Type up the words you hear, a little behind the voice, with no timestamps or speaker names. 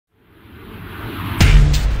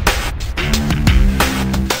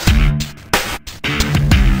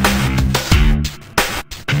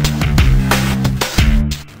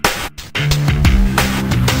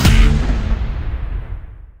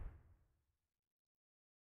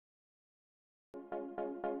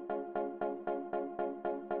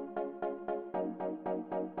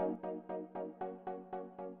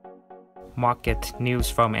Market news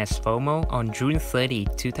from Sfomo on June 30,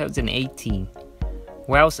 2018.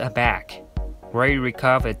 Wells are back. Ray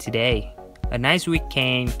recovered today. A nice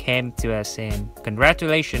weekend came to us, and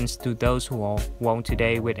congratulations to those who won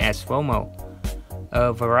today with Sfomo.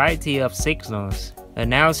 A variety of signals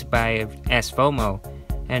announced by Sfomo,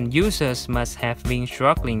 and users must have been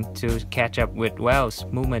struggling to catch up with Wells'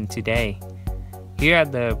 movement today. Here are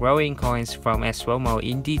the growing coins from Sfomo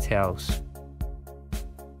in details.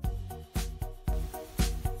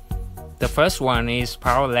 The first one is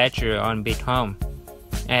POWR Ledger on Bithumb.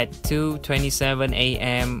 At 2:27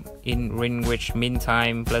 AM in Greenwich Mean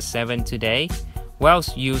Time +7 today,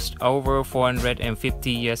 Wells used over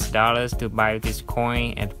 $450 to buy this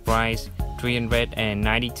coin at price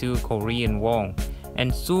 392 Korean won,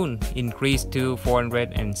 and soon increased to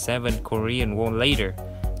 407 Korean won later.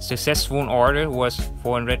 Successful order was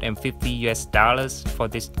 $450 for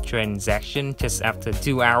this transaction just after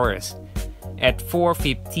 2 hours. At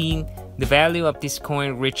 4:15, the value of this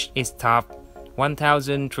coin reached its top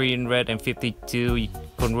 1,352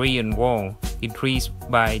 Korean won, increased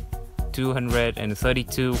by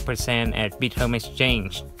 232% at Bithumb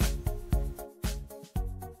exchange.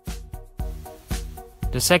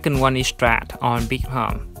 The second one is STRAT on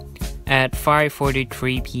Bithumb. At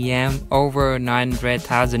 5:43 PM, over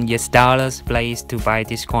 $900,000 placed to buy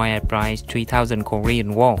this coin at price 3,000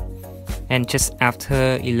 Korean won. And just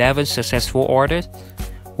after 11 successful orders,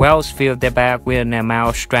 Wells filled their bag with an amount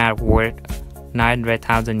of STRAT worth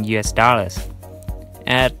 $900,000.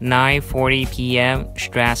 At 9:40 PM,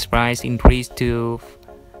 STRAT's price increased to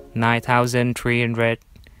 9,300,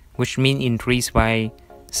 which means increased by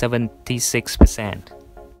 76%.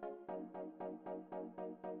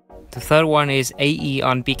 The third one is AE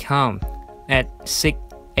on Bithumb. At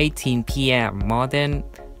 6:18 PM, more than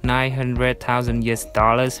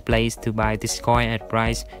 $900,000 placed to buy this coin at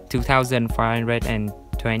price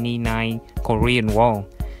 2,529 Korean won.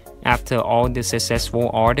 After all the successful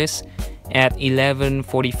orders, at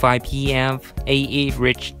 11:45 PM, AE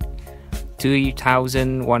reached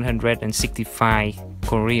 2,165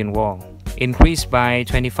 Korean won, increased by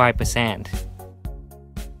 25%.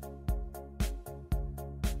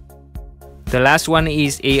 The last one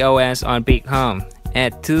is EOS on Bithumb.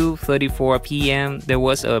 At 2:34 PM, there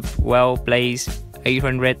was a well-placed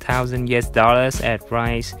 $800,000 at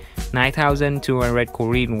price 9,200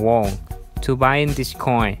 Korean won to buy in this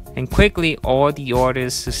coin, and quickly all the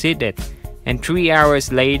orders succeeded. And 3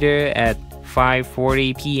 hours later, at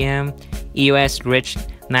 5:40 PM, EOS reached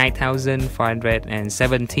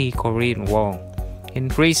 9,570 Korean won,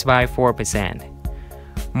 increased by 4%.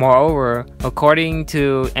 Moreover, according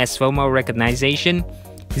to Sfomo recognition,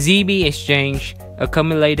 ZB Exchange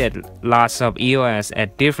accumulated lots of EOS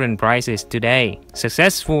at different prices today.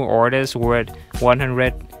 Successful orders worth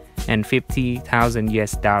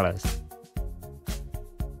 $150,000.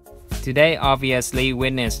 Today obviously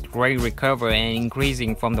witnessed great recovery and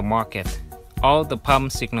increasing from the market. All the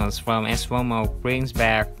pump signals from Sfomo brings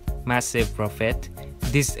back massive profit.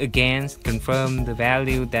 This again confirms the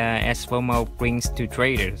value that Sfomo brings to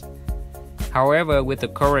traders. However, with the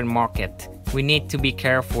current market, we need to be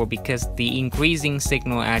careful because the increasing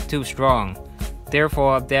signals are too strong.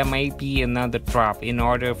 Therefore, there may be another drop in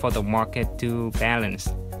order for the market to balance.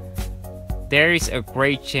 There is a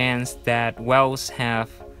great chance that Wells have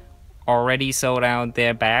already sold out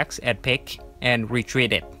their bags at peak and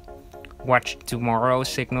retreated. Watch tomorrow's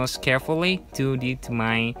signals carefully to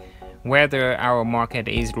determine whether our market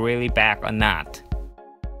is really back or not.